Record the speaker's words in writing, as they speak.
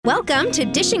Welcome to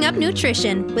Dishing Up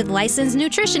Nutrition with licensed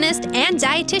nutritionists and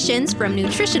dietitians from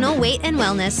Nutritional Weight and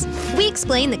Wellness. We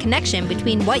explain the connection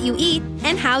between what you eat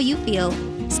and how you feel.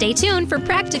 Stay tuned for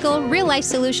practical, real-life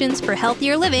solutions for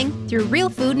healthier living through real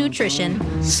food nutrition.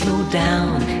 Slow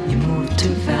down, you move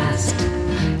too fast.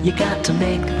 You got to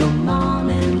make the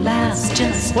morning last.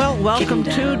 Just welcome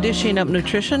to Dishing Up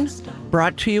Nutrition,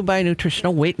 brought to you by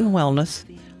Nutritional Weight and Wellness.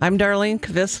 I'm Darlene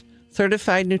Kvis,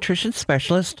 certified nutrition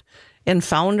specialist and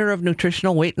founder of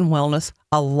Nutritional Weight and Wellness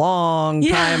a long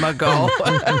time ago.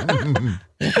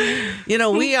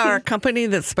 We are a company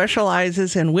that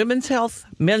specializes in women's health,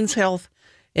 men's health,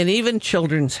 and even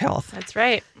children's health. That's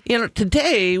right.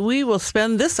 Today we will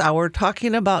spend this hour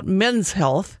talking about men's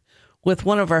health with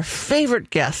one of our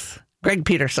favorite guests, Greg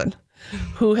Peterson,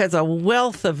 who has a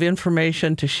wealth of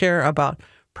information to share about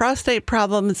prostate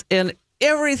problems and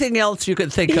everything else you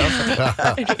could think of.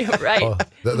 Right. Oh,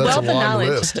 that's Wealth a long knowledge.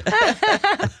 list.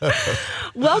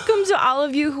 Welcome to all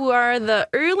of you who are the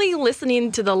early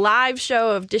listening to the live show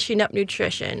of Dishing Up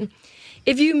Nutrition.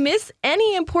 If you miss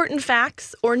any important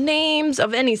facts or names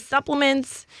of any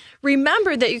supplements,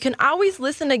 remember that you can always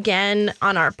listen again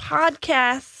on our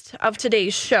podcast of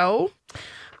today's show.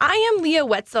 I am Leah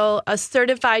Wetzel, a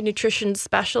certified nutrition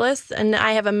specialist, and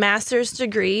I have a master's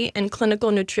degree in clinical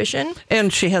nutrition.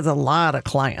 And she has a lot of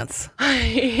clients.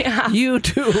 Yeah. You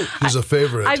too. She's a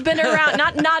favorite. I've been around,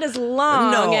 not as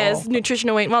long as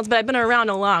Nutritional Weight and Wellness, but I've been around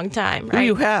a long time, right?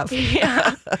 You have.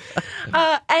 Yeah.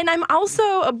 And I'm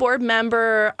also a board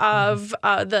member of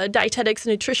the Dietetics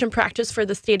and Nutrition Practice for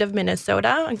the state of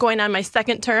Minnesota. I'm going on my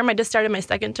second term. I just started my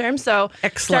second term, so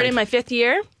starting my fifth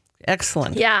year.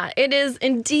 Excellent. Yeah, it is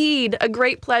indeed a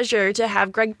great pleasure to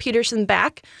have Greg Peterson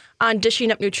back on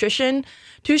Dishing Up Nutrition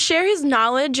to share his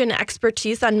knowledge and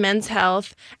expertise on men's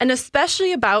health and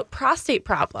especially about prostate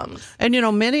problems. And,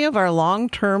 many of our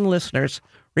long-term listeners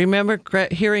remember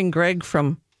hearing Greg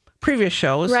from previous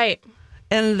shows. Right.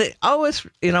 And they always,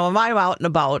 when I'm out and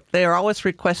about, they are always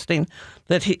requesting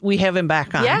that we have him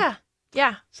back on. Yeah.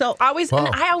 Yeah. So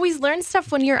and I always learn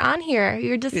stuff when you're on here.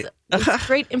 You're just it's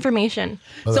great information.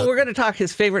 So we're going to talk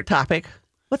his favorite topic.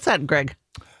 What's that, Greg?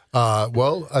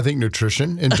 I think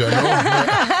nutrition in general.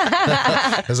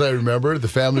 As I remember, the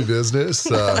family business,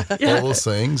 all those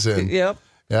things. And Yep.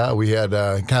 Yeah, we had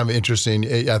kind of interesting,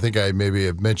 I think I maybe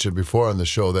have mentioned before on the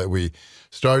show that we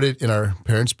started in our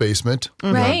parents' basement.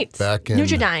 Right. Back in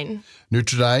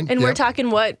Nutridyne. And we're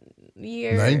talking what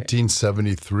year?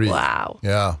 1973. Wow.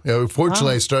 Yeah.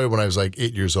 Fortunately, I started when I was like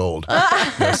 8 years old.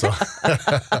 So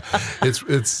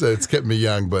it's kept me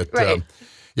young. But right.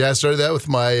 I started that with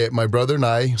my brother and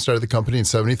I started the company in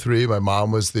 73. My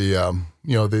mom was the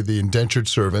indentured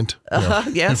servant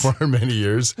yes. for many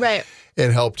years. Right.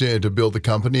 And helped to build the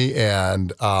company.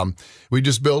 And we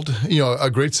just built,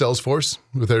 a great sales force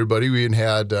with everybody. We even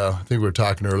had, I think we were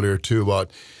talking earlier too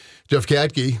about Jeff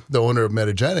Katke, the owner of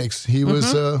Metagenics. He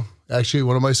was actually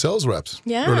one of my sales reps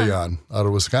early on out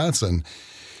of Wisconsin.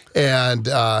 And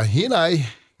he and I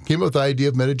came up with the idea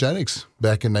of Metagenics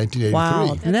back in 1983.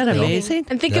 Wow, isn't that amazing?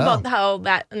 And think about how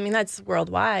that's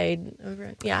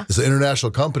worldwide. Yeah. It's an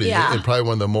international company and probably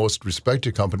one of the most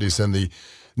respected companies in the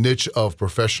niche of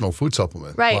professional food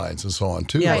supplement lines and so on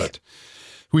too. Yes. But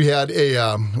we had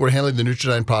we're handling the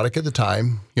Nutridyne product at the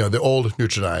time, the old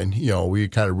Nutridyne, we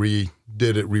kind of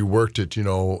reworked it,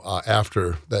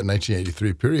 after that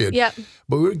 1983 period. Yep.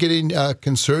 But we were getting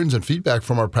concerns and feedback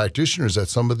from our practitioners that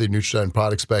some of the Nutridyne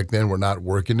products back then were not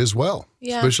working as well.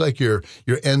 Yeah. Especially like your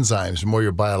enzymes, more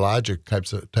your biologic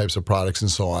types of products and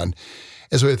so on.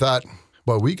 And so we thought,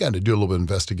 we got to do a little bit of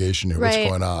investigation here, what's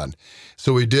going on.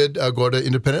 So we did go to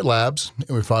independent labs,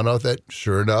 and we found out that,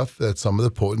 sure enough, that some of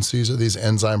the potencies of these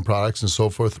enzyme products and so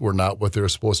forth were not what they were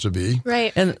supposed to be.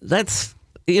 Right. And that's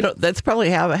probably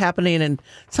happening in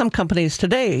some companies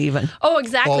today even. Oh,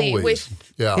 exactly. Always.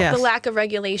 With Yes. the lack of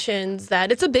regulations,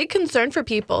 that it's a big concern for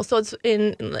people. So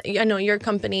I know your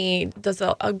company does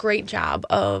a great job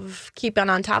of keeping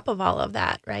on top of all of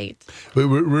that, right? We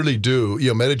really do.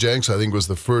 Metagenics, I think, was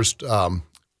the first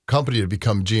company to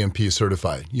become GMP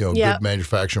certified, good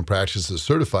manufacturing practices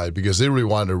certified, because they really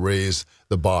wanted to raise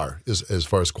the bar as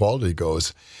far as quality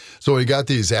goes. So when we got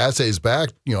these assays back,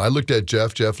 I looked at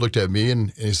Jeff looked at me,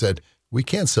 and he said, we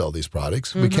can't sell these products.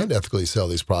 Mm-hmm. We can't ethically sell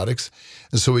these products.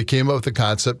 And so we came up with the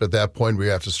concept at that point we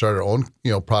have to start our own,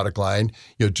 product line.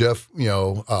 Jeff,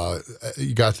 you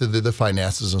got to the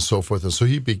finances and so forth. And so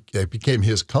it became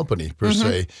his company per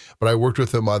se. But I worked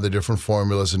with him on the different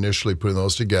formulas initially, putting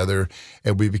those together.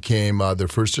 And we became their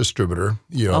first distributor,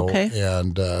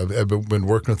 and I've been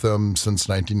working with them since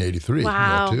 1983.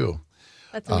 Wow. Too.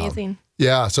 That's amazing.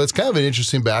 Yeah, so it's kind of an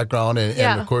interesting background,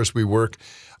 and of course we work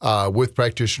with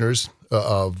practitioners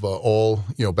of all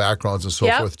backgrounds and so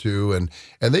forth too, and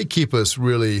they keep us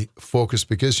really focused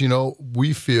because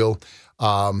we feel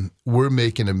we're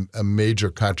making a major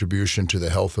contribution to the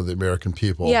health of the American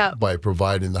people by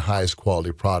providing the highest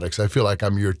quality products. I feel like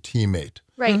I'm your teammate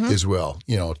as well,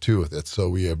 too, with it. So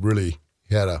we have really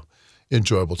had a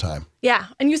enjoyable time. Yeah,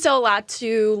 and you sell a lot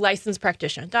to licensed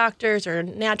practitioners, doctors or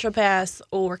naturopaths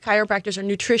or chiropractors or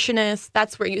nutritionists.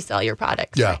 That's where you sell your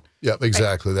products. Yeah, right? yeah,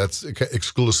 exactly. That's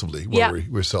exclusively where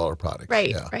we sell our products.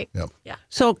 Right, yeah. right. Yep. Yeah.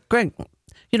 So, Greg,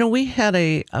 we had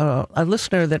a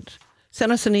listener that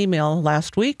sent us an email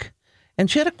last week,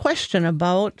 and she had a question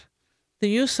about the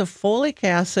use of folic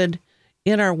acid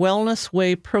in our Wellness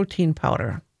Whey protein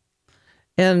powder.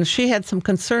 And she had some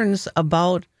concerns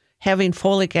about having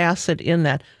folic acid in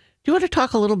that. Do you want to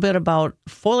talk a little bit about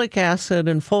folic acid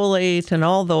and folate and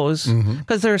all those?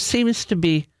 Because there seems to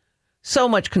be so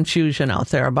much confusion out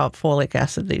there about folic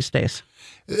acid these days.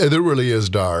 There really is,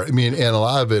 Dar. I mean, and a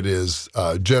lot of it is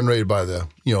generated by the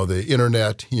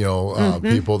internet,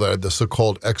 people that are the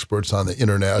so-called experts on the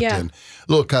internet and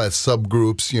little kind of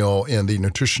subgroups, in the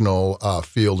nutritional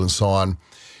field and so on.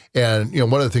 And,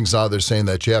 one of the things now they're saying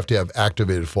that you have to have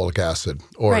activated folic acid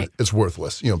or it's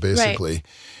worthless, basically. Right.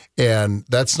 And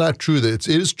that's not true. It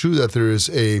is true that there is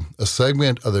a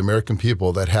segment of the American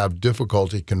people that have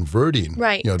difficulty converting,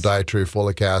 dietary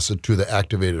folic acid to the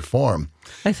activated form.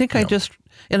 I think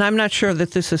and I'm not sure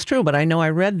that this is true, but I know I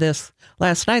read this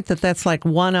last night that that's like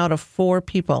 1 out of 4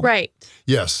 people. Right.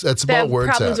 Yes, that's about where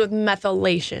it's at. Problems with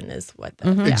methylation is what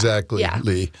exactly,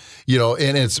 Lee.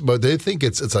 But they think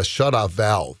it's a shut-off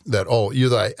valve that,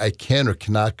 either I can or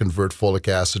cannot convert folic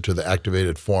acid to the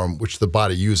activated form, which the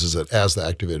body uses it as the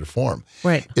activated form.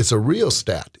 Right. It's a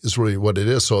rheostat is really what it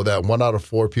is. So that 1 out of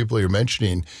 4 people you're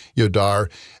mentioning, Dar,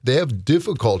 they have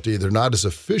difficulty. They're not as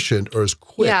efficient or as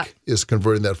quick as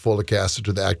converting that folic acid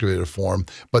to the activated form,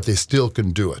 but they still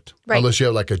can do it. Right. Unless you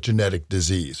have like a genetic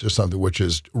disease or something, which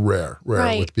is rare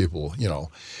with people, And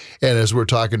as we were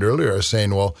talking earlier, I was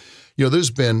saying, well,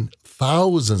 there's been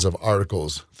thousands of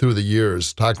articles through the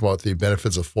years talking about the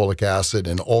benefits of folic acid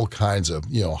and all kinds of,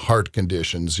 heart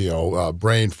conditions,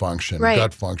 brain function,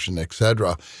 gut function, et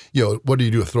cetera. What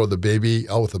do? Throw the baby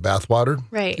out with the bathwater?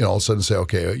 Right. All of a sudden say,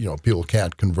 okay, people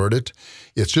can't convert it.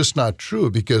 It's just not true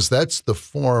because that's the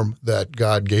form that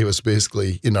God gave us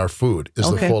basically in our food is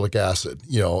the folic acid,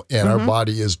 and our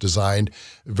body is designed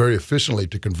very efficiently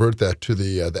to convert that to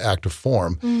the active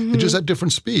form. It's just at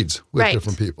different speeds with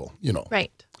different people,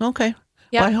 Right. Okay.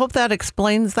 Yep. Well, I hope that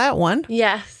explains that one.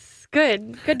 Yes.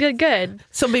 Good.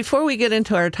 So before we get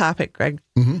into our topic, Greg,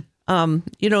 the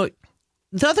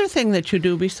other thing that you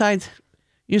do besides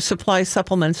you supply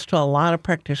supplements to a lot of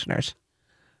practitioners,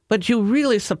 but you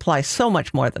really supply so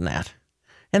much more than that.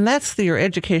 And that's your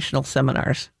educational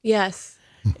seminars. Yes.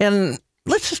 And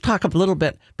let's just talk a little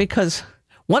bit because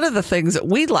one of the things that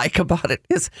we like about it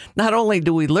is not only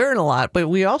do we learn a lot, but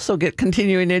we also get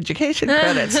continuing education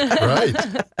credits. Right.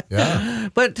 Yeah.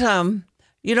 But,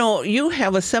 you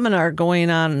have a seminar going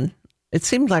on, it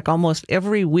seems like almost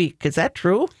every week. Is that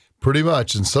true? Pretty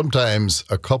much. And sometimes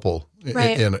a couple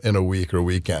in a week or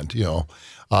weekend,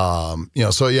 So,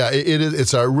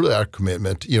 it's really our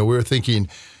commitment. We're thinking,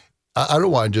 I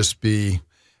don't want to just be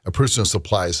a person who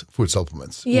supplies food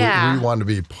supplements. Yeah. We want to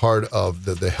be part of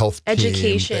the health team,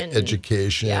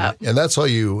 education. Yep. And that's how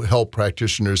you help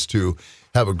practitioners to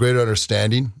have a greater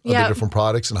understanding of the different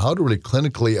products and how to really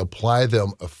clinically apply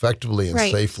them effectively and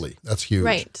safely. That's huge.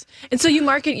 Right. And so you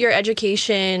market your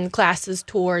education classes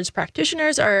towards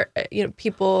practitioners or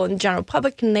people in the general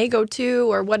public, can they go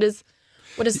to, or what is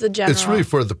the general? It's really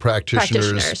for the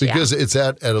practitioners because it's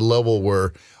at a level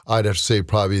where I'd have to say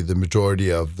probably the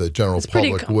majority of the general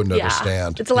public wouldn't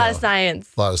understand. It's a lot of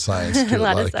science. A lot of science, too, a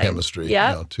lot of chemistry,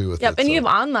 too. With it, and you have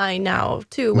online now,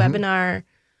 too, webinar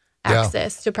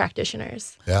access to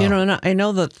practitioners. Yeah. And I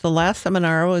know that the last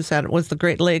seminar I was at was the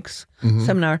Great Lakes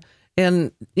seminar.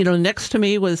 And, next to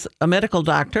me was a medical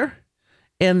doctor.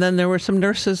 And then there were some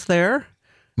nurses there.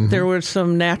 There were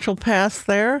some naturopaths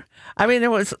there. I mean,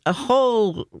 there was a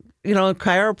whole,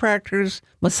 chiropractors,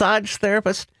 massage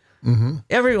therapists,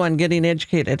 everyone getting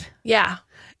educated. Yeah.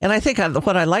 And I think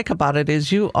what I like about it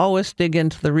is you always dig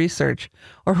into the research,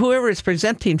 or whoever is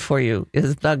presenting for you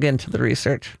is dug into the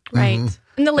research. Right.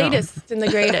 And the latest and the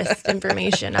greatest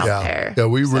information out there. Yeah,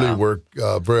 we really work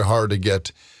very hard to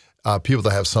get people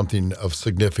that have something of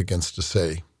significance to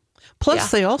say.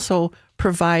 Plus, they also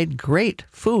provide great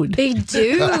food. They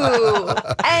do.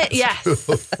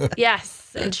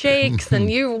 Yes. And shakes, and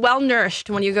you're well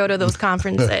nourished when you go to those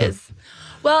conferences.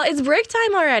 Well, it's break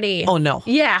time already. Oh, no.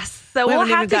 Yes. So We we'll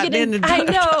haven't have to even get in. gotten I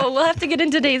into know. We'll have to get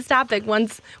into today's topic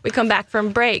once we come back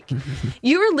from break.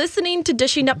 You are listening to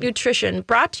Dishing Up Nutrition,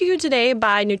 brought to you today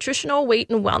by Nutritional Weight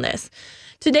and Wellness.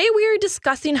 Today we are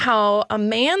discussing how a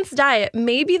man's diet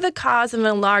may be the cause of an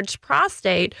enlarged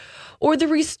prostate or the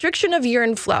restriction of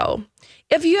urine flow.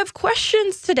 If you have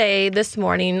questions today, this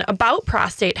morning, about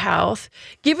prostate health,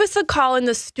 give us a call in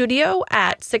the studio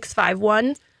at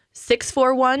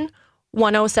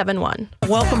 651-641-1071.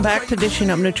 Welcome back to Dishing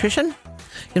Up Nutrition.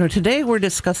 Today we're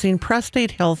discussing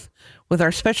prostate health with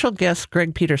our special guest,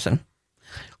 Greg Peterson.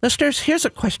 Listeners, here's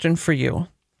a question for you.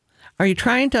 Are you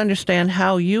trying to understand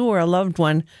how you or a loved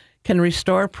one can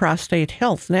restore prostate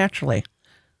health naturally?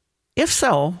 If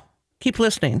so, keep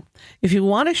listening. If you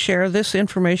want to share this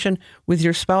information with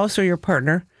your spouse or your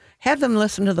partner, have them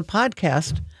listen to the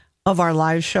podcast of our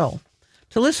live show.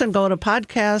 To listen, go to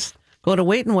podcast, go to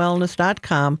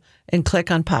weightandwellness.com and click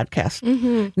on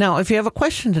podcast. Now, if you have a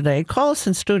question today, call us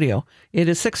in studio. It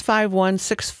is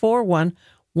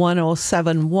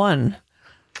 651-641-1071.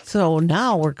 So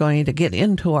now we're going to get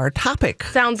into our topic.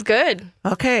 Sounds good.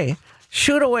 Okay.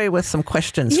 Shoot away with some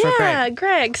questions for Greg. Yeah,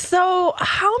 Greg. So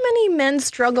how many men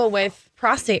struggle with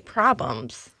prostate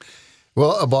problems?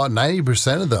 Well, about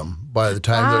 90% of them by the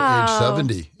time they're age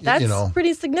 70. That's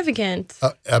pretty significant.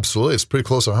 Absolutely. It's pretty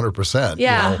close to 100%.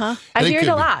 Yeah. I hear it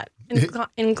a lot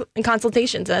in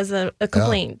consultations as a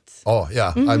complaint. Yeah. Oh,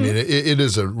 yeah. I mean, it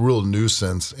is a real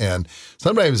nuisance. And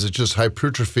sometimes it's just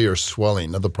hypertrophy or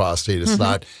swelling of the prostate. It's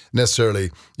not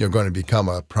necessarily going to become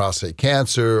a prostate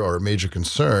cancer or a major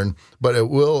concern, but it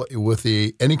will, with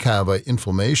any kind of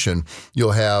inflammation,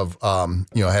 you'll have,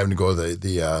 having to go to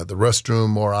the restroom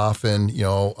more often,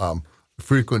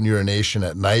 frequent urination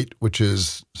at night, which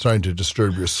is starting to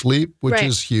disturb your sleep, which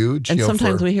is huge. And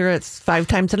sometimes we hear it's 5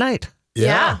 times a night.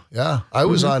 Yeah. I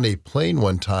was on a plane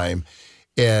one time,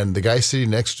 and the guy sitting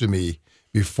next to me,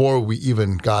 before we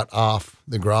even got off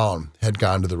the ground, had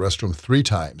gone to the restroom 3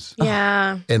 times.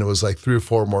 Yeah. And it was like 3 or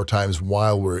 4 more times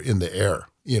while we're in the air,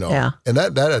 Yeah. And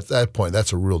that at that point,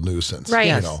 that's a real nuisance. Right.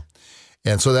 Yes.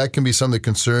 And so that can be some of the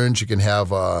concerns. You can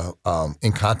have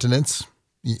incontinence,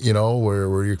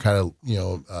 where you're kind of,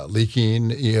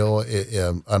 leaking,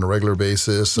 on a regular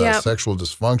basis, sexual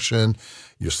dysfunction,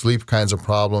 your sleep kinds of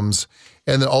problems.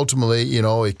 And then ultimately,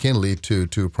 it can lead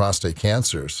to prostate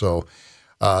cancer. So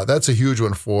that's a huge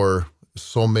one for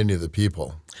so many of the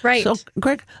people. Right. So,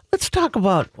 Greg, let's talk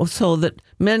about so that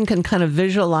men can kind of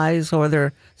visualize, or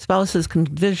their spouses can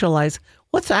visualize,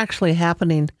 what's actually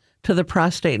happening to the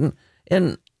prostate,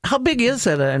 and how big is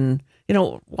it, and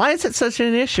why is it such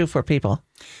an issue for people?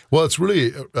 Well, it's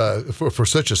really for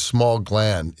such a small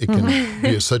gland, it can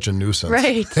be such a nuisance,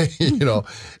 Right?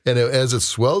 And as it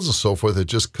swells and so forth, it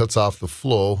just cuts off the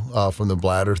flow from the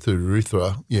bladder through the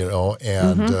urethra,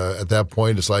 and at that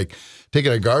point, it's like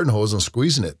taking a garden hose and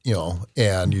squeezing it,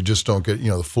 and you just don't get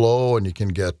the flow, and you can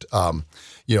get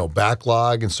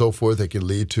backlog and so forth. It can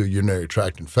lead to urinary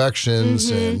tract infections,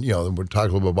 and we're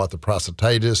talking a little bit about the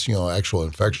prostatitis, actual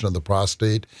infection of the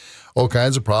prostate. All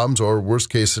kinds of problems, or worst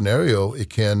case scenario, it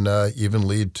can even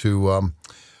lead to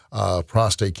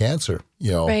prostate cancer,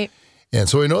 Right. And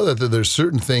so we know that there's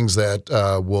certain things that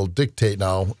will dictate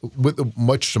now,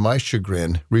 much to my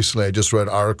chagrin. Recently, I just read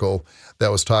an article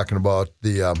that was talking about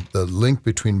the link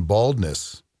between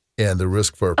baldness and the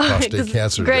risk for prostate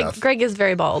cancer death. Greg is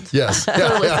very bald. Yes. For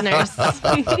the listeners.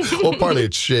 Well, partly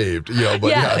it's shaved,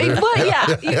 but it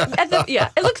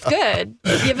looks good.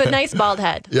 You have a nice bald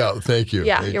head. Yeah, thank you.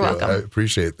 Yeah, Thank you're you. welcome. I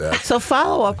appreciate that. So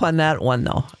follow up on that one,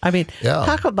 though. I mean,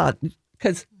 talk about,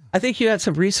 because I think you had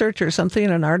some research or something,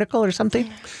 an article or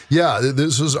something? Yeah,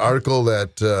 this was an article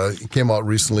that came out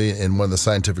recently in one of the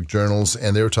scientific journals,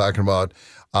 and they were talking about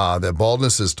that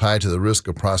baldness is tied to the risk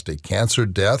of prostate cancer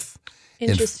death.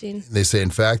 Interesting. They say,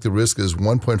 in fact, the risk is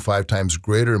 1.5 times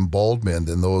greater in bald men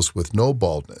than those with no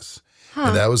baldness.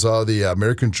 And that was the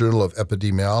American Journal of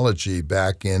Epidemiology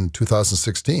back in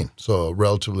 2016. So a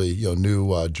relatively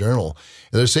new journal.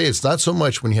 And they say it's not so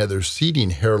much when you have the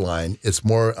receding hairline, it's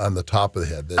more on the top of the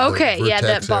head. That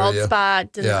bald area.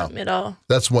 spot in the middle.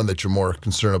 That's one that you're more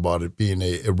concerned about, it being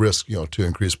a risk, to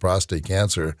increase prostate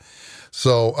cancer.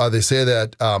 So they say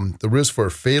that the risk for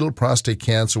fatal prostate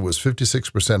cancer was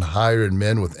 56% higher in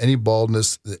men with any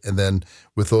baldness, and then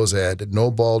with those that had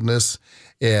no baldness.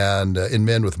 And in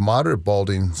men with moderate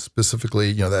balding,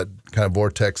 specifically, that kind of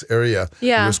vortex area,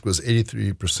 the risk was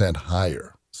 83%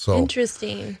 higher. So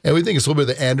interesting. And we think it's a little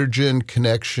bit of the androgen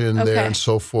connection there and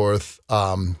so forth.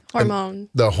 Hormone.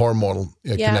 The hormonal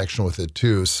connection with it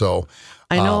too. So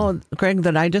I know, Greg,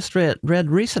 that I just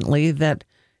read recently that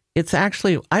it's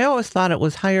actually, I always thought it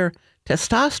was higher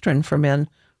testosterone for men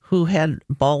who had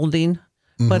balding.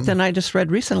 But then I just read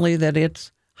recently that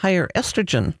it's higher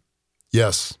estrogen.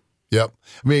 Yes. Yep.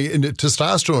 I mean, and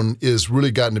testosterone is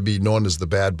really gotten to be known as the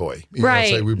bad boy. You know,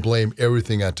 it's like we blame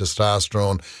everything on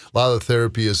testosterone. A lot of the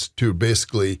therapy is to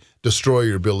basically destroy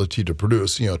your ability to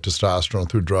produce, testosterone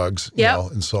through drugs,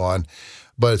 and so on.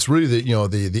 But it's really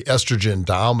the estrogen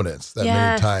dominance that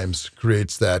many times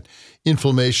creates that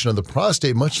inflammation of the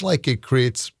prostate, much like it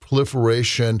creates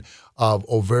proliferation of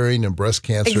ovarian and breast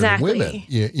cancer in women.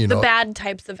 The bad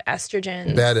types of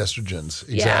estrogens. Bad estrogens,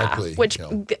 exactly. Yeah, which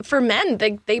for men,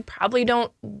 they probably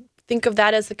don't think of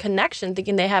that as a connection,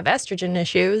 thinking they have estrogen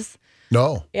issues.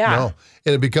 No. And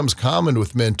it becomes common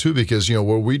with men too because, where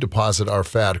we deposit our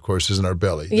fat, of course, is in our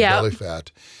belly, the belly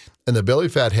fat. And the belly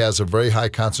fat has a very high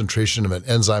concentration of an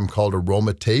enzyme called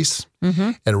aromatase.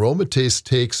 And aromatase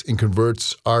takes and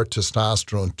converts our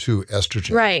testosterone to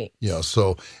estrogen. Right.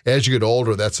 So as you get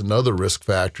older, that's another risk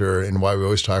factor and why we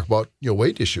always talk about,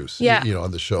 weight issues,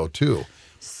 on the show too.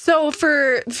 So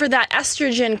for that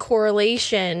estrogen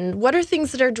correlation, what are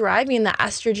things that are driving the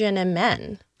estrogen in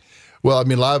men? Well, I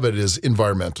mean, a lot of it is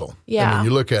environmental. Yeah. I mean,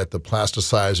 you look at the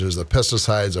plasticizers, the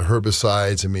pesticides, the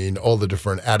herbicides, I mean, all the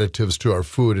different additives to our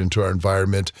food and to our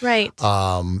environment. Right.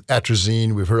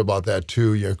 Atrazine, we've heard about that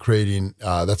too, creating,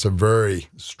 that's a very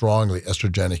strongly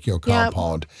estrogenic,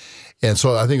 compound. And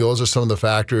so I think those are some of the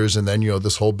factors. And then,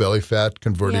 this whole belly fat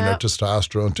converting our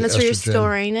testosterone to estrogen. That's where you're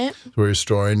storing it. Where you're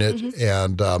storing it.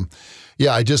 And,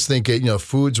 I just think,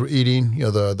 foods we're eating,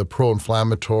 the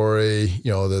pro-inflammatory,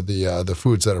 the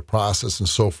foods that are processed and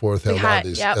so forth have a lot of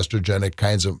these estrogenic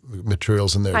kinds of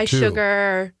materials in there high too. High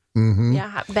sugar,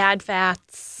 bad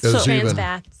fats, trans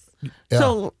fats. Yeah.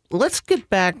 So let's get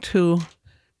back to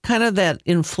kind of that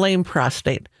inflamed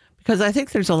prostate, because I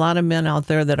think there's a lot of men out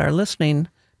there that are listening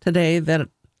today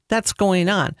that's going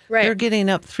on. Right. They're getting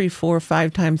up 3, 4,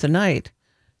 5 times a night,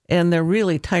 and they're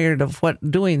really tired of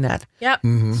doing that. Yep.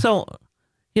 So,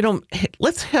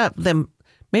 let's have them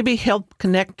maybe help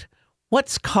connect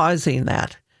what's causing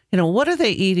that. What are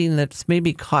they eating that's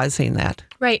maybe causing that?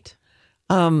 Right.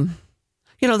 The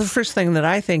first thing that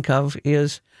I think of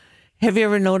is, have you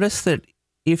ever noticed that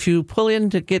if you pull in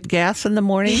to get gas in the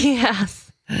morning?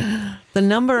 Yes. The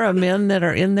number of men that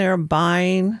are in there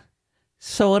buying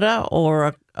soda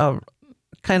or a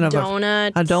kind of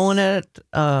donut, a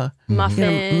donut,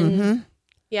 muffin.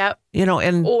 Yep.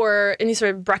 Or any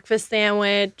sort of breakfast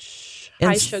sandwich,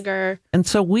 high sugar. And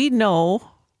so we know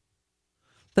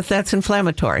that that's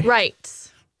inflammatory.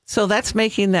 Right. So that's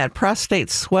making that prostate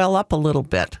swell up a little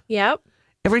bit. Yep.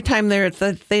 Every time they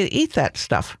eat that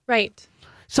stuff. Right.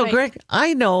 So, Greg,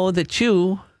 I know that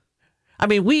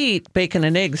we eat bacon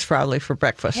and eggs probably for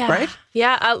breakfast, right?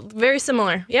 Yeah, very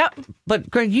similar. Yep. But,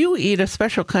 Greg, you eat a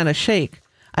special kind of shake.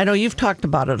 I know you've talked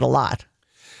about it a lot.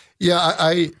 Yeah,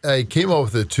 I came up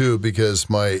with it too because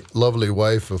my lovely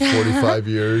wife of 45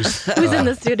 years. Who's in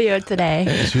the studio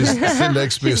today? She's sitting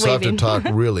next to me, so I have to talk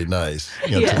really nice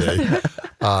today.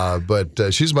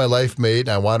 But she's my life mate.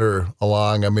 I want her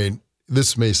along. I mean,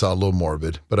 this may sound a little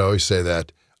morbid, but I always say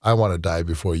that I want to die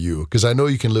before you because I know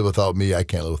you can live without me. I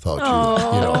can't live without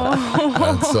you.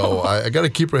 And so I got to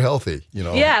keep her healthy.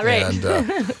 Yeah, right.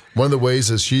 And one of the ways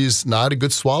is she's not a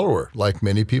good swallower, like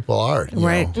many people are.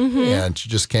 Right. And she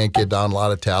just can't get down a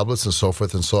lot of tablets and so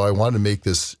forth. And so I wanted to make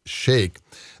this shake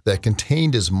that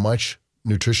contained as much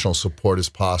nutritional support as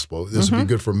possible. This would be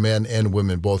good for men and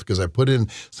women both because I put in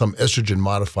some estrogen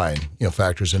modifying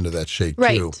factors into that shake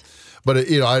too. But,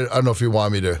 I don't know if you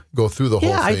want me to go through the whole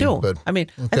thing. Yeah, I do. But, I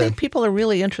think people are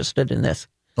really interested in this.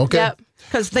 Okay.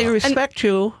 Because they respect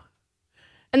you.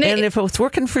 And if it's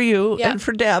working for you and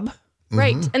for Deb.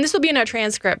 Right. And this will be in our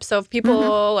transcript. So if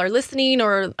people are listening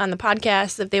or on the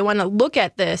podcast, if they want to look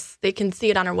at this, they can see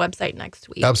it on our website next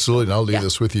week. Absolutely. And I'll leave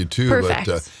this with you too.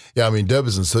 Perfect. But Deb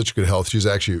is in such good health. She's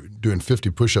actually doing 50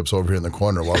 push-ups over here in the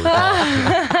corner while we're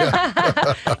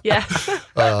talking. Yes.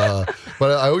 But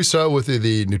I always start with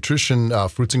the nutrition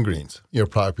fruits and greens,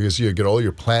 product because you get all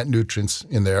your plant nutrients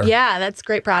in there. Yeah, that's a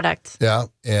great product. Yeah.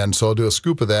 And so I'll do a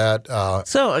scoop of that.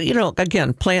 So,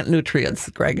 again, plant nutrients,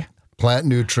 Greg. Plant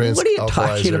nutrients. What are you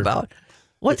talking about?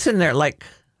 What's in there? Every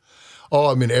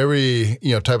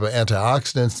type of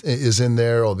antioxidants is in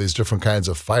there. All these different kinds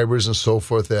of fibers and so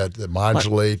forth that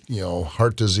modulate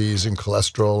heart disease and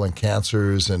cholesterol and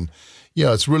cancers and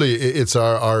it's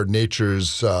our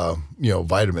nature's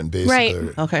vitamin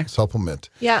based supplement.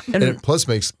 Yeah, and it plus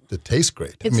makes it taste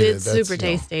great. It's super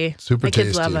tasty. Super My tasty.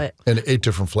 Kids love it. And 8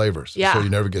 different flavors. Yeah, so you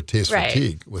never get taste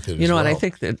fatigue with it. And I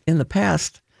think that in the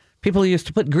past, people used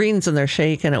to put greens in their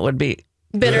shake, and it would be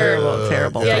bitter.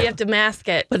 Terrible. Yeah, you have to mask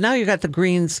it. But now you got the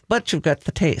greens, but you've got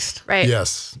the taste. Right.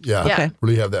 Yes. Yeah. Okay.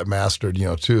 Really have that mastered,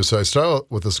 too. So I start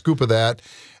with a scoop of that.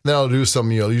 Then I'll do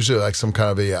some, usually like some kind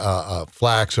of a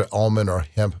flax or almond or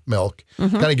hemp milk,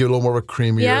 kind of give it a little more of a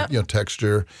creamier,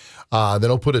 texture. Then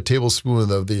I'll put a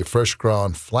tablespoon of the fresh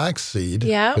ground flax seed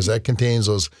because that contains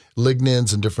those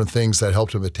lignins and different things that help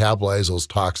to metabolize those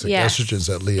toxic estrogens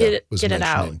that Leah was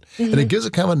mentioning. And it gives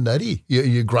it kind of a nutty.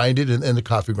 You grind it in the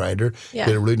coffee grinder, get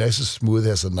it really nice and smooth. It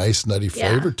has a nice nutty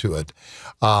flavor to it.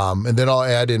 And then I'll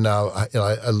add in,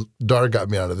 Dar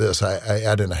got me onto this. I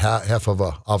add in a half of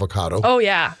a avocado. Oh,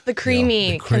 yeah. The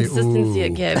creamy consistency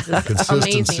it gives is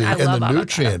amazing. I love the avocado.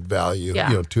 Nutrient value,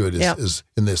 to it is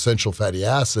in the essential fatty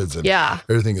acids. And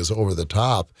everything is over the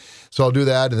top. So I'll do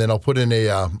that, and then I'll put in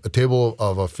a table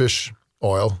of a fish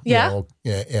oil,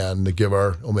 and give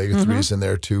our omega-3s in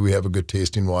there too. We have a good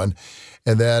tasting one.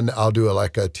 And then I'll do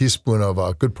a teaspoon of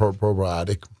a good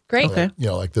probiotic. Great.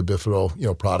 Like the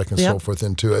Bifido, product and so forth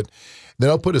into it. Then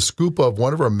I'll put a scoop of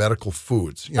one of our medical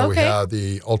foods. We have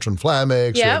the Ultra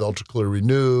Inflamex, we have the Ultra Clear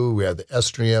Renew, we have the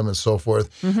Estrium and so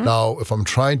forth. Now, if I'm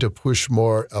trying to push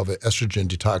more of an estrogen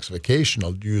detoxification,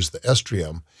 I'll use the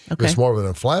Estrium. If it's more of an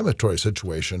inflammatory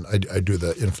situation, I do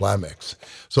the Inflamex.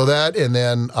 So that, and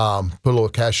then put a little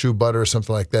cashew butter or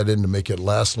something like that in to make it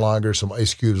last longer, some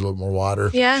ice cubes, a little more water,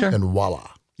 and voila.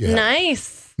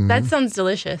 Nice. That sounds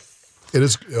delicious. It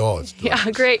is. Oh, it's delicious.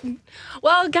 Yeah, great.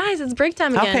 Well, guys, it's break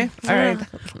time again. Okay, all right.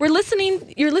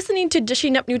 You're listening to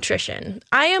Dishing Up Nutrition.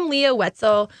 I am Leah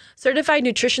Wetzel, certified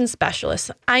nutrition specialist.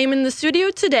 I am in the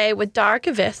studio today with Dar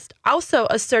Kavist, also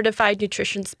a certified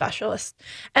nutrition specialist.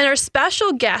 And our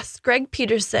special guest, Greg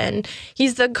Peterson.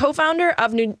 He's the co-founder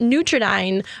of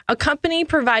Nutridyne, a company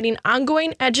providing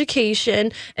ongoing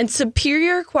education and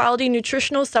superior quality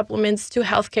nutritional supplements to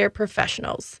healthcare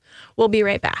professionals. We'll be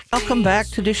right back. Welcome back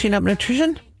to Dishing Up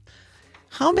Nutrition.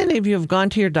 How many of you have gone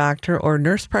to your doctor or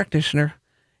nurse practitioner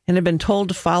and have been told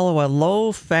to follow a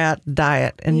low-fat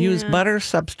diet and use butter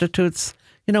substitutes,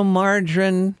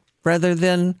 margarine rather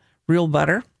than real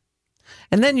butter?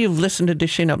 And then you've listened to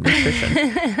Dishing Up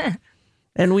Nutrition.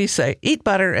 And we say, eat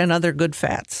butter and other good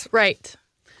fats. Right.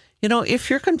 If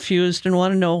you're confused and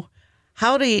want to know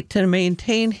how to eat to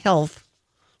maintain health,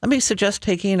 let me suggest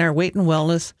taking our Weight and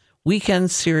Wellness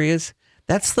Weekend Series.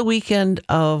 That's the weekend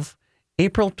of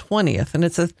April 20th. And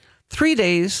it's 3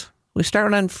 days. We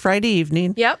start on Friday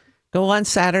evening. Yep. Go on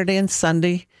Saturday and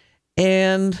Sunday.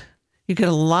 And you get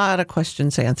a lot of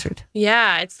questions answered.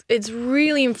 Yeah, it's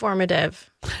really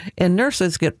informative. And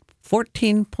nurses get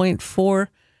 14.4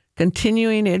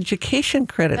 continuing education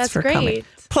credits for coming.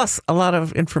 Plus a lot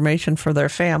of information for their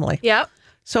family. Yep.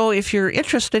 So if you're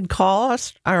interested, call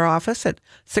us, our office at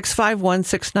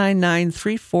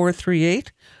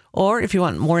 651-699-3438. Or if you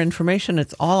want more information,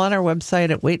 it's all on our website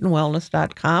at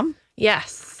weightandwellness.com.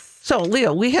 Yes. So,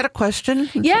 Leah, we had a question.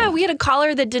 Yeah, we had a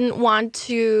caller that didn't want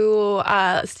to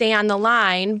stay on the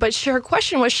line, but her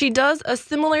question was she does a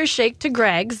similar shake to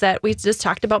Greg's that we just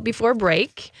talked about before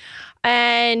break.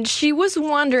 And she was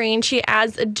wondering, she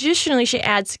adds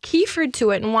kefir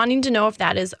to it and wanting to know if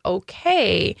that is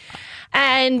okay.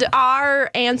 And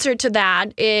our answer to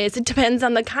that is it depends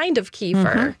on the kind of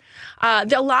kefir. A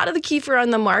lot of the kefir on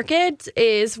the market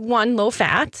is one, low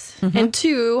fat, and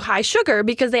two, high sugar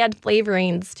because they add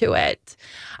flavorings to it.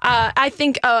 I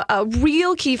think a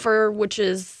real kefir, which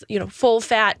is full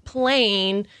fat,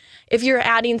 plain, if you're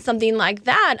adding something like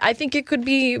that, I think it could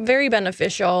be very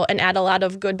beneficial and add a lot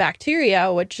of good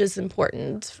bacteria, which is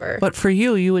important for. But for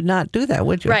you would not do that,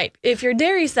 would you? Right. If you're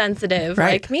dairy sensitive,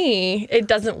 like me, it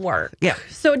doesn't work. Yeah.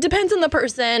 So it depends on the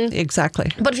person.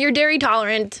 Exactly. But if you're dairy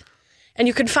tolerant and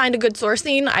you can find a good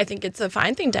sourcing, I think it's a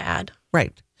fine thing to add.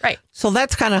 Right. Right. So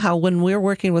that's kind of how, when we're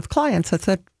working with clients,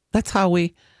 that's how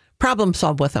we problem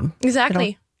solve with them.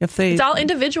 Exactly. It's all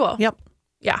individual. Yep.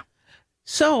 Yeah.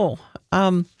 So,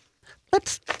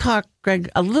 let's talk, Greg,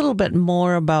 a little bit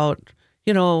more about,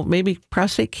 maybe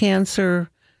prostate cancer,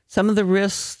 some of the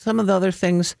risks, some of the other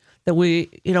things that we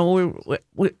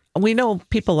know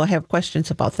people will have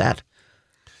questions about that.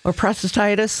 Or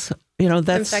prostatitis,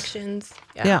 that's infections.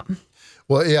 Yeah.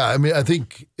 Well, yeah, I mean, I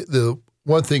think the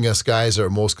one thing us guys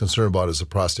are most concerned about is the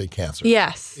prostate cancer.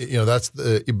 Yes. That's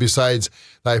besides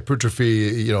the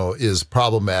hypertrophy, is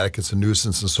problematic. It's a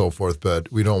nuisance and so forth,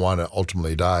 but we don't want to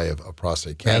ultimately die of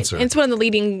prostate cancer. Right. It's one of the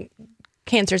leading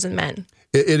cancers in men.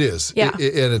 It is. Yeah.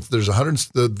 And there's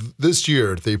this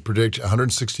year they predict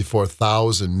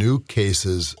 164,000 new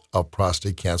cases of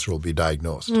prostate cancer will be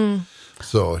diagnosed.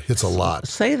 So it's a lot.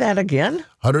 Say that again.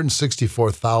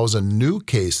 164,000 new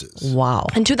cases. Wow.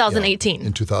 In 2018.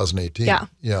 In 2018. Yeah.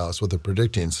 Yeah, that's what they're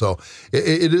predicting. So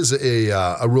it is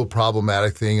a real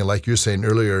problematic thing. And like you were saying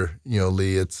earlier,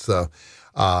 Lee, it's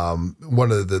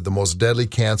one of the most deadly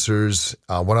cancers.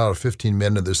 1 out of 15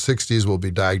 men in their 60s will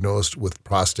be diagnosed with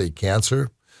prostate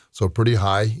cancer. So pretty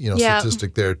high,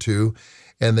 statistic there too.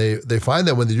 And they find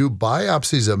that when they do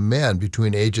biopsies of men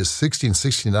between ages 60 and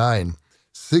 69,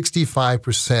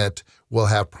 65% will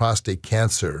have prostate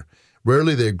cancer.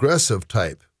 Rarely the aggressive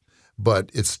type, but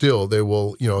it's still, they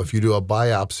will, if you do a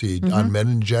biopsy on men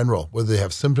in general, whether they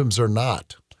have symptoms or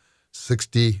not,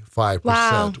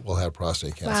 65% will have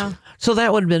prostate cancer. Wow. So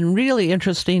that would have been really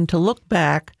interesting to look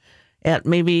back at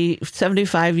maybe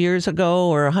 75 years ago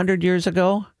or 100 years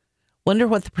ago. Wonder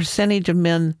what the percentage of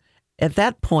men at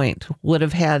that point would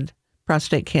have had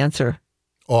prostate cancer.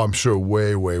 Oh, I'm sure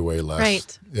way, way, way less.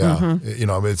 Right. Yeah.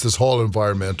 It's this whole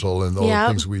environmental and all the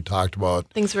things we talked about.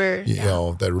 Things were,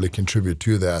 that really contribute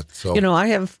to that. So,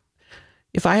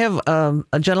 if I have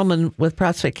a gentleman with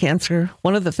prostate cancer,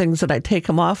 one of the things that I take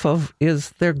him off of is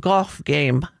their golf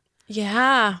game.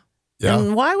 Yeah.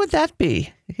 And why would that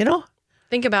be?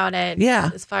 Think about it. Yeah.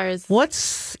 As far as what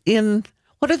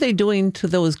are they doing to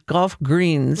those golf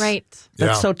greens? Right.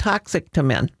 That's so toxic to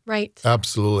men. Right.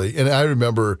 Absolutely. And I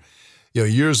remember,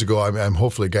 years ago, I'm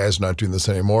hopefully guys are not doing this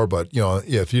anymore, but,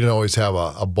 if you didn't always have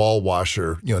a ball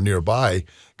washer, nearby,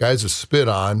 guys would spit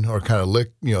on or kind of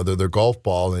lick, their golf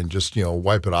ball and just,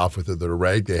 wipe it off with their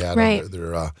rag they had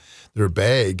on their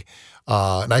bag.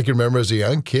 And I can remember as a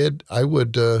young kid, I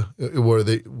would, where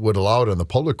they would allow it on the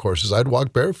public courses, I'd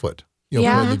walk barefoot,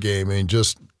 playing the game and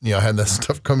just, had that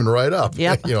stuff coming right up,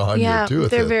 on your tooth.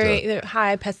 They're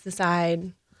high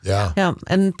pesticide. Yeah. Yeah.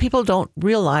 And people don't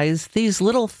realize these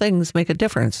little things make a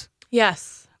difference.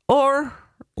 Yes. Or,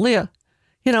 Leah,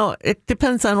 it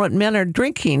depends on what men are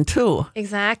drinking too.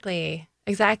 Exactly.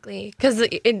 Because,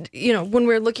 when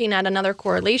we're looking at another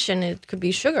correlation, it could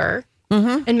be sugar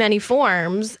in many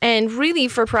forms. And really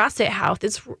for prostate health,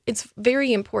 it's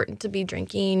very important to be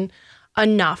drinking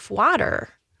enough water.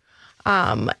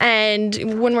 And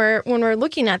when we're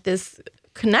looking at this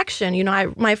connection,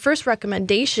 my first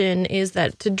recommendation is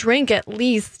that to drink at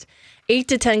least 8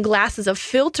 to 10 glasses of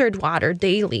filtered water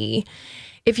daily.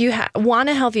 If you want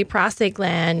a healthy prostate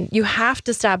gland, you have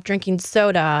to stop drinking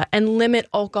soda and limit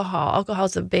alcohol. Alcohol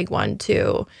is a big one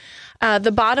too.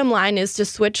 The bottom line is to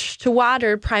switch to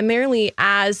water primarily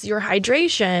as your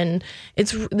hydration.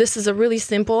 This is a really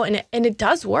simple and it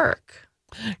does work.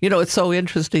 It's so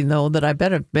interesting though that I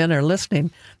bet if men are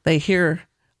listening, they hear,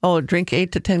 drink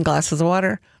 8 to 10 glasses of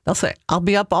water. They'll say, I'll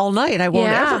be up all night. I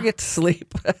won't ever get to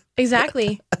sleep.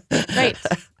 Exactly. Right.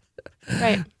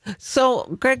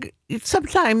 So, Greg,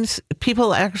 sometimes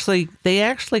people actually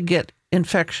get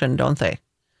infection, don't they?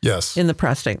 Yes. In the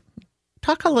prostate.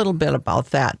 Talk a little bit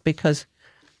about that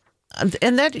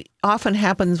and that often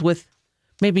happens with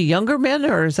maybe younger men,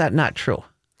 or is that not true?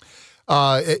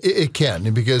 It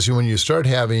can, because when you start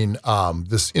having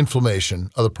this inflammation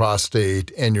of the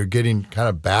prostate and you're getting kind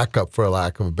of backup, for a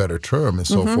lack of a better term, and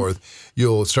so forth,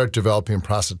 you'll start developing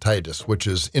prostatitis, which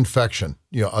is infection,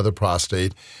 of the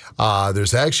prostate.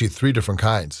 There's actually 3 different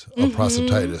kinds of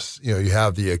prostatitis. You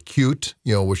have the acute,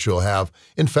 which you'll have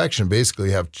infection. Basically,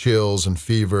 you have chills and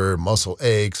fever, muscle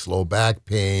aches, low back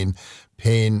pain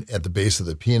at the base of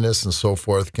the penis and so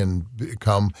forth can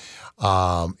come.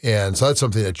 And so that's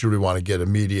something that you really want to get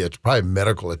immediate, probably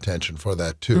medical attention for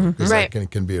that too, because that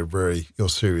can be a very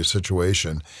serious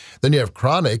situation. Then you have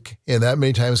chronic, and that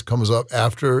many times comes up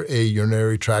after a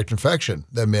urinary tract infection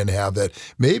that men have that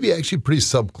may be actually pretty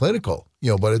subclinical,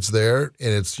 but it's there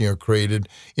and it's, created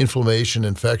inflammation,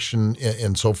 infection,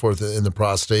 and so forth in the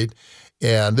prostate.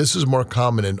 And this is more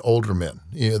common in older men.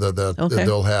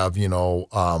 They'll have,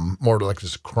 more like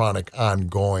this chronic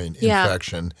ongoing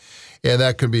infection. And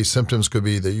that could be symptoms, could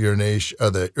be the urination,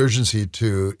 the urgency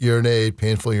to urinate,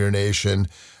 painful urination,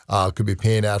 could be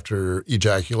pain after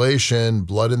ejaculation,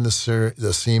 blood in the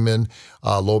semen,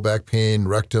 low back pain,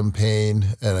 rectum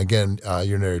pain, and again,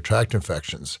 urinary tract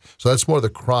infections. So that's more the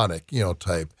chronic,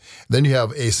 type. Then you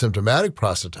have asymptomatic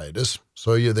prostatitis.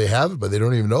 So they have it, but they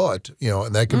don't even know it,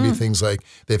 and that can be things like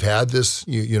they've had this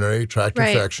urinary tract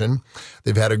infection,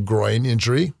 they've had a groin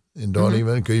injury, and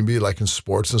it could even be like in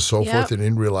sports and so forth, they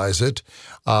didn't realize it,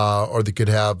 or they could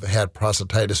have had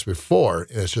prostatitis before,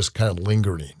 and it's just kind of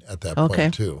lingering at that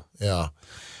point too. Yeah.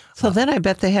 So then I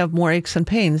bet they have more aches and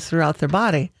pains throughout their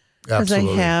body because they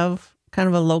have kind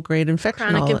of a low-grade infection.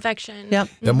 Chronic infection. Yep.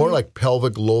 Yeah, more like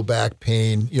pelvic, low back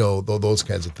pain. Those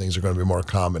kinds of things are going to be more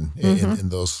common in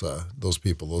those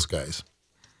people, those guys.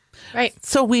 Right.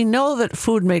 So we know that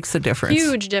food makes a difference.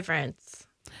 Huge difference.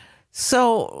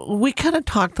 So we kind of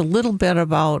talked a little bit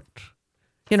about,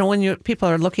 when people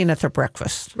are looking at their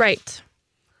breakfast. Right.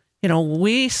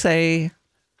 We say,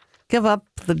 give up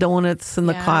the donuts and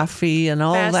the coffee and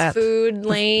all fast that. Fast food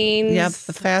lanes. Yep,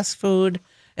 the fast food.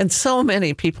 And so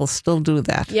many people still do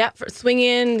that. Yep, swing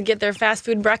in, get their fast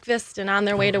food breakfast and on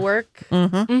their way to work.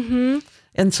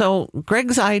 And so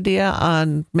Greg's idea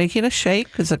on making a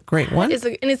shake is a great one.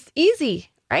 And it's easy,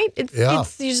 right? It's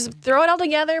you just throw it all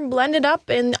together, blend it up,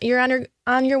 and you're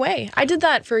on your way. I did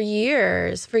that for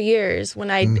years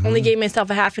when I only gave myself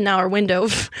a half an hour window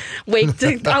of wait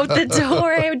to out the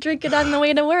door. I would drink it on the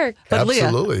way to work. But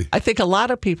Absolutely. Leah, I think a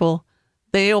lot of people,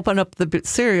 they open up the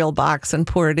cereal box and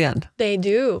pour it in. They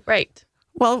do, right.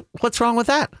 Well, what's wrong with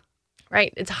that?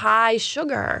 Right. It's high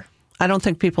sugar. I don't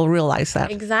think people realize that.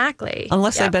 Exactly.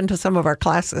 Unless they've been to some of our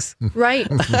classes. Right.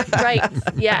 Right.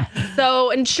 Yeah.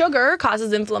 So, and sugar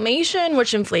causes inflammation,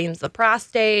 which inflames the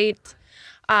prostate.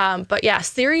 But yeah,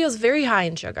 cereal is very high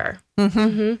in sugar.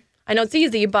 I know it's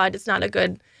easy, but it's not a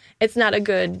good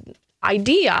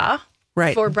idea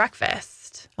for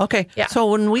breakfast. Okay. Yeah.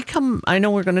 So when we come, I know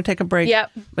we're going to take a break.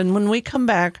 Yep. And when we come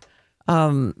back,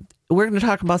 we're going to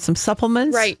talk about some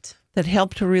supplements that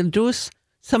help to reduce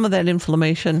some of that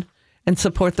inflammation and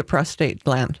support the prostate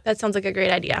gland. That sounds like a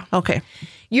great idea. Okay.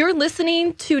 You're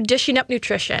listening to Dishing Up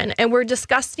Nutrition, and we're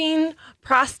discussing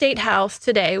prostate health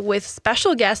today with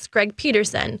special guest Greg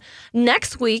Peterson.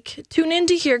 Next week, tune in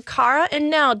to hear Cara and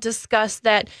Nell discuss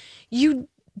that you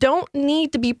don't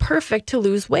need to be perfect to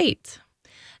lose weight.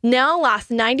 Nell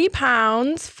lost 90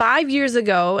 pounds 5 years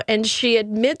ago, and she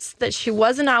admits that she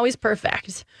wasn't always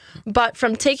perfect. But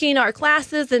from taking our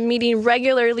classes and meeting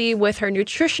regularly with her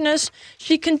nutritionist,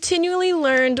 she continually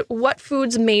learned what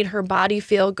foods made her body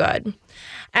feel good.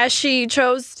 As she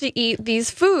chose to eat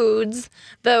these foods,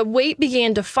 the weight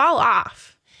began to fall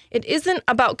off. It isn't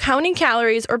about counting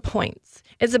calories or points.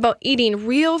 It's about eating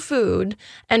real food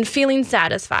and feeling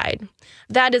satisfied.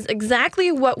 That is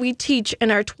exactly what we teach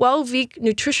in our 12-week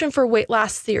Nutrition for Weight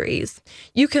Loss series.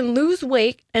 You can lose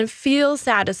weight and feel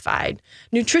satisfied.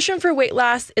 Nutrition for Weight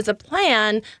Loss is a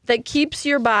plan that keeps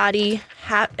your body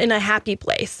in a happy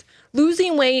place.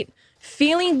 Losing weight,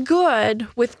 feeling good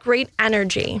with great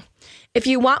energy. If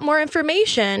you want more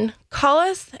information, call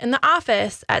us in the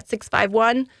office at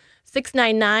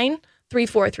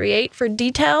 651-699-3438 for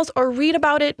details, or read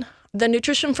about it, the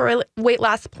Nutrition for Weight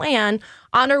Loss plan,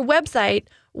 on our website,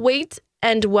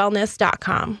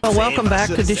 weightandwellness.com. Well, welcome back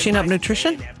to Dishing Up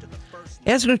Nutrition.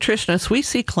 As nutritionists, we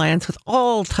see clients with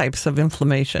all types of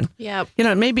inflammation. Yep.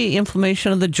 It may be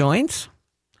inflammation of the joints,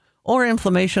 or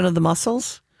inflammation of the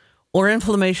muscles, or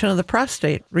inflammation of the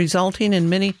prostate, resulting in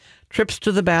many trips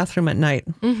to the bathroom at night.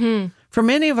 For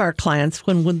many of our clients,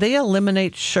 when they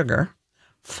eliminate sugar,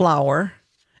 flour,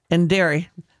 and dairy,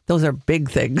 those are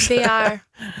big things. They are.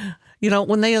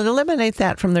 When they eliminate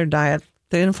that from their diet,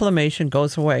 the inflammation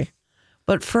goes away.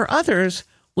 But for others,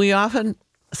 we often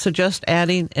suggest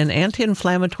adding an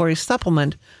anti-inflammatory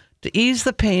supplement to ease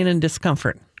the pain and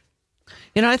discomfort.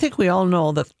 I think we all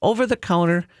know that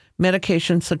over-the-counter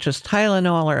medications such as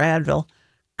Tylenol or Advil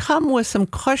come with some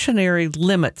cautionary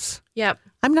limits. Yep.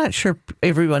 I'm not sure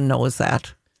everyone knows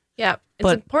that. Yep. It's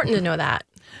important to know that.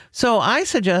 So I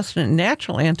suggest a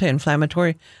natural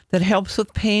anti-inflammatory that helps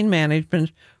with pain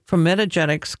management from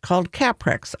Metagenics called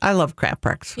Caprex. I love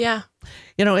Caprex. Yeah.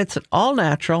 It's all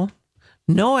natural,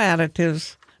 no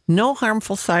additives, no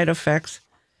harmful side effects,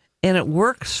 and it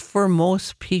works for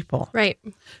most people. Right.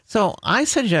 So I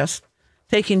suggest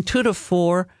taking 2 to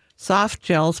 4 soft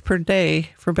gels per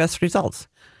day for best results.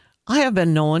 I have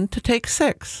been known to take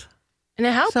 6. And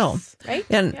it helps, right?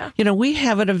 And, we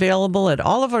have it available at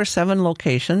all of our 7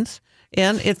 locations,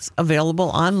 and it's available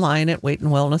online at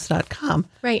weightandwellness.com.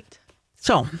 Right.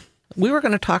 So we were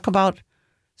going to talk about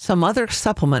some other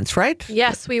supplements, right?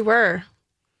 Yes, we were.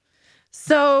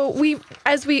 So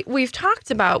we've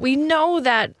talked about, we know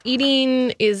that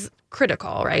eating is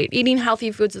critical, right? Eating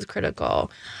healthy foods is critical.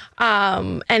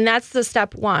 And that's the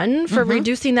step 1 for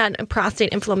reducing that prostate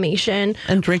inflammation.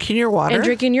 And drinking your water. And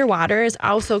drinking your water is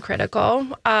also critical.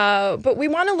 But we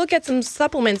want to look at some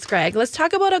supplements, Greg. Let's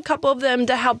talk about a couple of them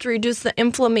to help to reduce the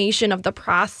inflammation of the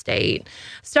prostate.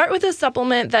 Start with a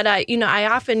supplement that I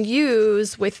often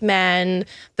use with men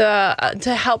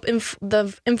to help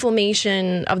the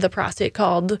inflammation of the prostate,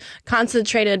 called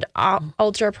concentrated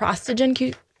ultra prostogen. Can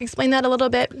you explain that a little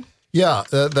bit? Yeah,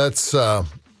 that's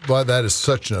but that is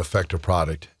such an effective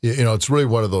product. It's really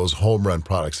one of those home run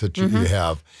products that you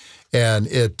have. And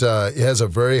it has a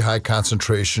very high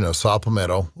concentration of saw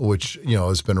palmetto, which,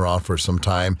 has been around for some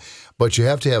time. But you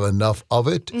have to have enough of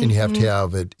it, and you have to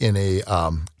have it in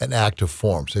an active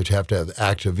form. So you have to have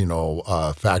active,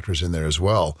 factors in there as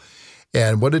well.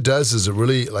 And what it does is it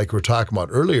really, like we were talking about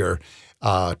earlier,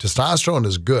 testosterone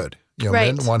is good.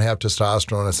 Men want to have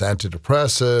testosterone. It's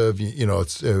antidepressive.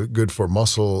 It's good for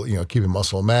muscle, keeping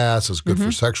muscle mass. It's good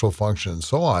for sexual function and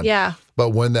so on. Yeah. But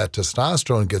when that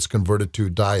testosterone gets converted to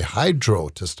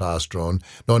dihydrotestosterone,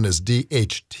 known as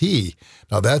DHT,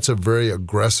 now that's a very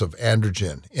aggressive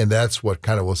androgen, and that's what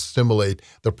kind of will stimulate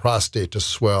the prostate to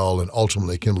swell and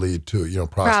ultimately can lead to,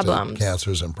 prostate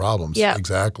cancers and problems. Yeah.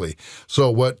 Exactly.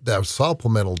 So what that saw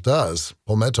palmetto does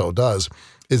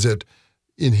is it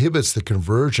inhibits the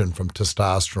conversion from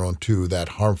testosterone to that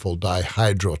harmful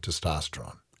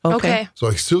dihydrotestosterone. Okay. So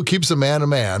it still keeps a man a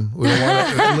man. We don't want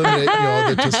to eliminate,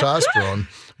 the testosterone,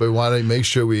 but we want to make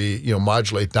sure we,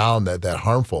 modulate down that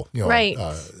harmful,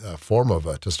 form of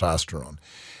testosterone.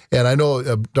 And I know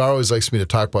Dara always likes me to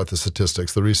talk about the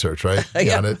statistics, the research, right?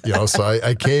 Yeah. On it, so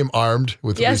I came armed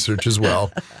with research as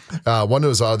well. One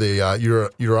was out of the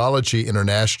Urology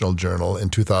International Journal in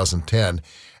 2010.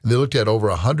 They looked at over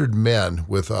 100 men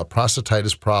with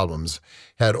prostatitis problems,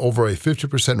 had over a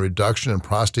 50% reduction in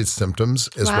prostate symptoms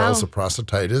as well as the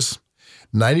prostatitis.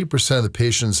 90% of the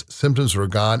patients' symptoms were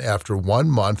gone after 1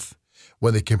 month.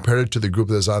 When they compared it to the group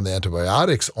that was on the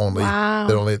antibiotics only, that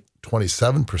only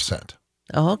 27%.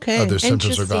 Okay. Of their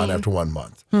symptoms are gone after 1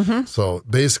 month. So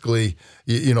basically,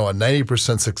 a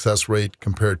 90% success rate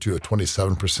compared to a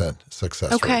 27%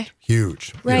 success rate.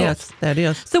 Huge. Right. Yes, that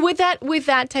is. So with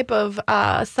that type of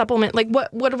supplement, like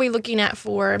what are we looking at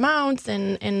for amounts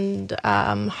and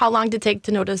how long to take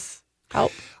to notice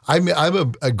help? I'm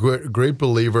a great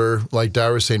believer, like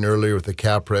Dara was saying earlier with the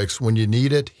Caprex, when you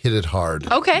need it, hit it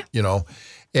hard. Okay.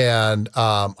 And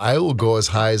I will go as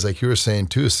high as, like you were saying,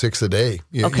 6 a day.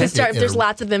 Okay. If there's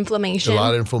lots of inflammation. A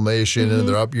lot of inflammation, and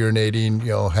they're up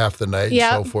urinating, half the night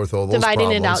and so forth, all those Dividing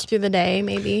problems. it out through the day,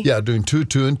 maybe. Yeah, doing 2,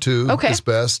 2, and 2 is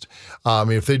best.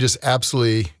 If they just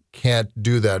absolutely can't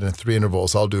do that in 3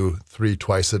 intervals, I'll do 3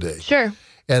 twice a day. Sure.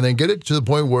 And then get it to the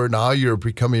point where now you're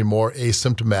becoming more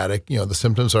asymptomatic. The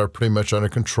symptoms are pretty much under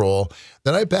control.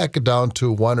 Then I back it down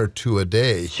to 1 or 2 a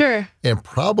day. Sure. And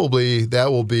probably that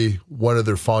will be one of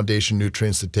their foundation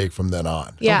nutrients to take from then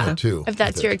on. Yeah. Too, if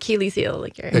that's your Achilles heel.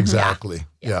 Exactly.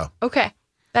 Yeah. Okay.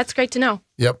 That's great to know.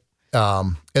 Yep.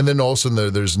 And then also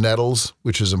there's nettles,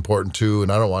 which is important too.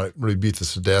 And I don't want to really beat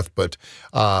this to death, but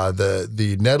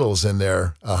the nettles in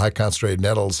there, high concentrated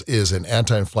nettles, is an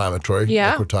anti-inflammatory. Yeah.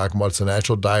 Like we're talking about. It's a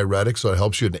natural diuretic, so it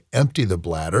helps you to empty the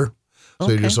bladder. So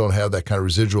you just don't have that kind of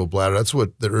residual bladder. That's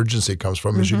what the urgency comes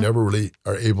from, is you never really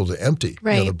are able to empty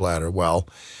the bladder well.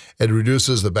 It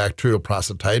reduces the bacterial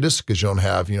prostatitis because you don't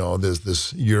have,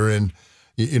 this urine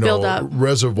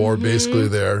reservoir basically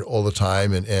there all the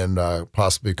time and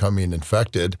possibly becoming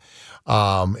infected.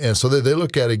 And so they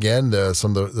look at, again,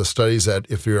 some of the studies that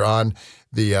if you're on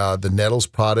the Nettles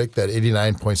product, that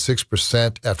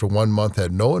 89.6% after 1 month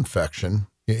had no infection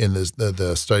in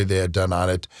the study they had done on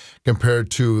it,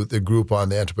 compared to the group on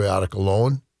the antibiotic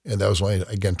alone, and that was only,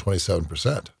 again,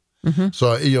 27%.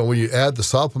 So, when you add the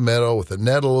saw palmetto with the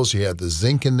nettles, you have the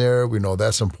zinc in there. We know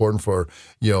that's important for,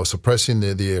 suppressing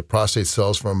the prostate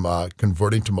cells from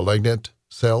converting to malignant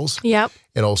cells. Yep.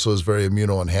 And also is very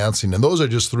immunoenhancing. And those are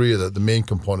just 3 of the main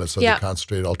components of the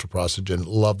concentrated ultraprostogen.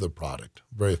 Love the product.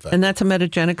 Very effective. And that's a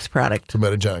Metagenics product. It's a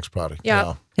Metagenics product.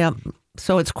 Yep. Yeah.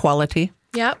 So it's quality.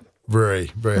 Yep. Very,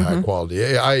 very high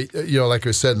quality. I like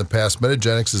I said in the past,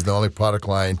 Metagenics is the only product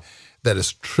line that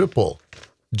is triple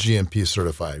GMP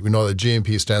certified. We know that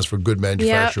GMP stands for Good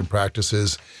Manufacturing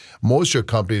Practices. Most of your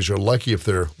companies are lucky if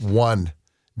they're 1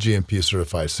 GMP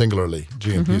certified, singularly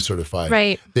GMP certified.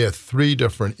 Right. They have 3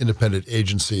 different independent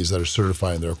agencies that are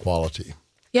certifying their quality.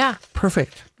 Yeah.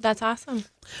 Perfect. That's awesome.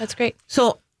 That's great.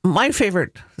 So my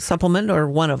favorite supplement, or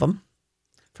one of them,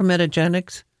 from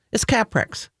Metagenics is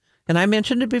Caprex. And I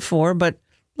mentioned it before, but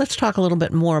let's talk a little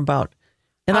bit more about.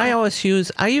 And I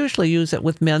usually use it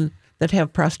with men that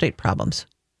have prostate problems.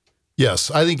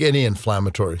 Yes, I think any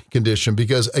inflammatory condition,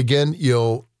 because again,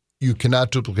 you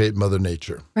cannot duplicate Mother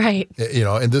Nature. Right.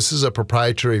 And this is a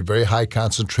proprietary, very high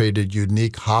concentrated,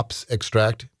 unique hops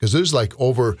extract, because there's like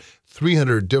over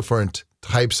 300 different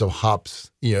types of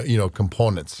hops,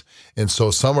 components. And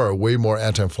so some are way more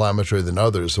anti-inflammatory than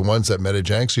others. The ones that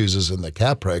Metagenics uses in the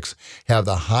Caprex have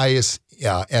the highest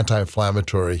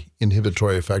anti-inflammatory,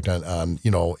 inhibitory effect on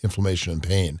inflammation and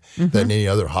pain than any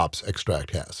other hops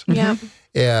extract has. Yeah.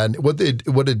 And what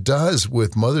it does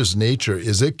with Mother's Nature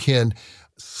is it can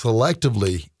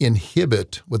selectively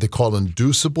inhibit what they call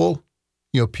inducible,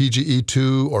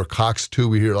 PGE2 or COX2.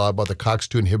 We hear a lot about the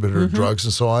COX2 inhibitor drugs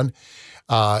and so on.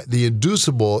 The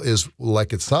inducible is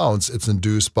like it sounds. It's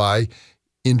induced by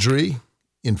injury,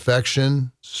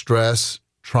 infection, stress,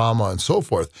 trauma, and so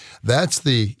forth. That's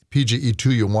the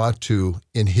PGE2 you want to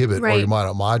inhibit or you want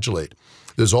to modulate.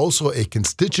 There's also a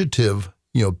constitutive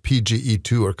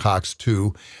PGE2 or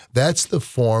COX2, that's the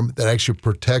form that actually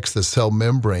protects the cell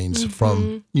membranes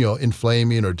from,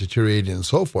 inflaming or deteriorating and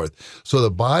so forth. So the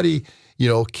body,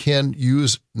 can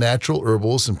use natural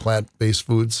herbals and plant-based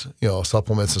foods,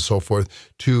 supplements and so forth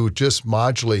to just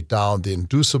modulate down the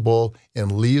inducible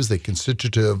and leaves the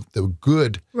constitutive, the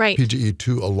good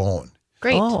PGE2 alone.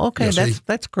 Great. Oh, okay.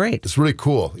 That's great. It's really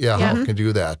cool. Yeah, how it can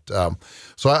do that.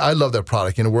 So I love that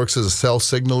product. And it works as a cell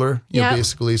signaler,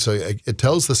 basically. So it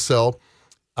tells the cell,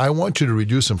 I want you to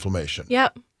reduce inflammation.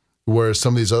 Yep. Whereas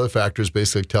some of these other factors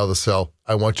basically tell the cell,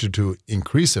 I want you to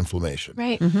increase inflammation.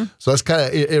 Right. So that's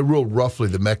kind of real roughly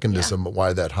the mechanism of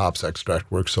why that hops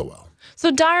extract works so well.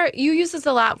 So, Dar, you use this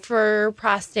a lot for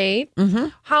prostate.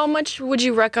 How much would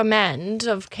you recommend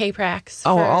of K-Prax?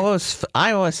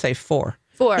 I always say 4.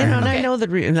 4. And I know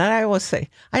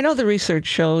I know the research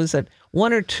shows that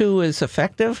 1 or 2 is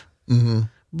effective.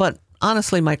 But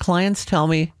honestly, my clients tell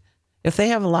me if they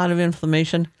have a lot of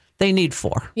inflammation, they need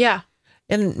 4. Yeah.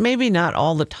 And maybe not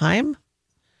all the time,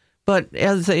 but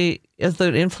as the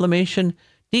inflammation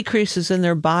decreases in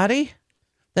their body,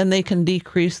 then they can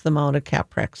decrease the amount of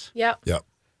K-Prax. Yep. Yep.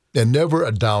 And never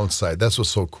a downside. That's what's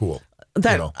so cool.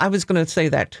 I was going to say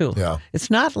that too. Yeah. It's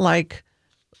not like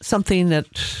something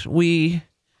that we,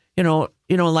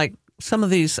 like some of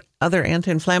these other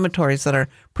anti-inflammatories that are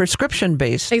prescription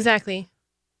based. Exactly.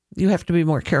 You have to be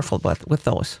more careful with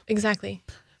those. Exactly.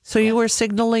 So you were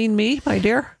signaling me, my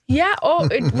dear? Yeah. Oh,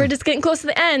 we're just getting close to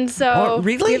the end. So Oh,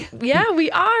 really? We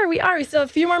are. We still have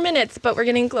a few more minutes, but we're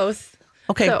getting close.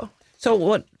 Okay.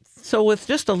 So with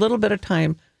just a little bit of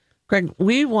time, Greg,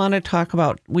 we want to talk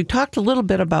about, we talked a little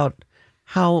bit about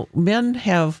how men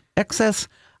have excess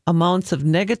amounts of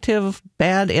negative,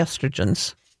 bad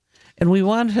estrogens. And we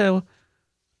want to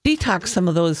detox some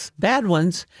of those bad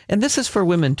ones. And this is for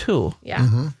women too.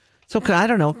 Yeah. So I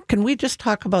don't know, can we just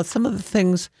talk about some of the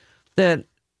things that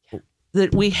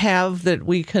we have that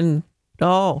we can,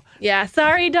 Yeah.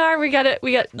 Sorry, Dar. We got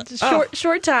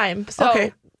short time.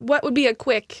 So what would be a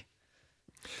quick?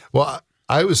 Well,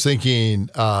 I was thinking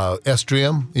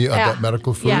estrium, that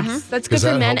medical food. Yes, that's good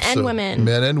for men and women.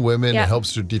 Men and women. It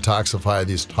helps to detoxify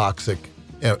these toxic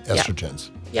estrogens.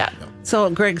 Yeah. So,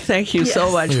 Greg, thank you so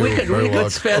much. We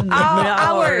could spend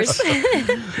hours.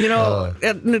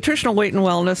 At Nutritional Weight and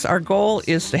Wellness, our goal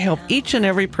is to help each and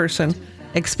every person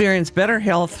experience better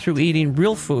health through eating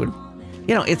real food.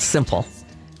 It's simple,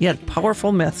 yet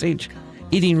powerful message.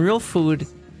 Eating real food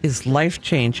is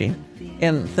life-changing.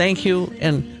 And thank you,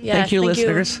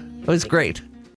 listeners. It was great.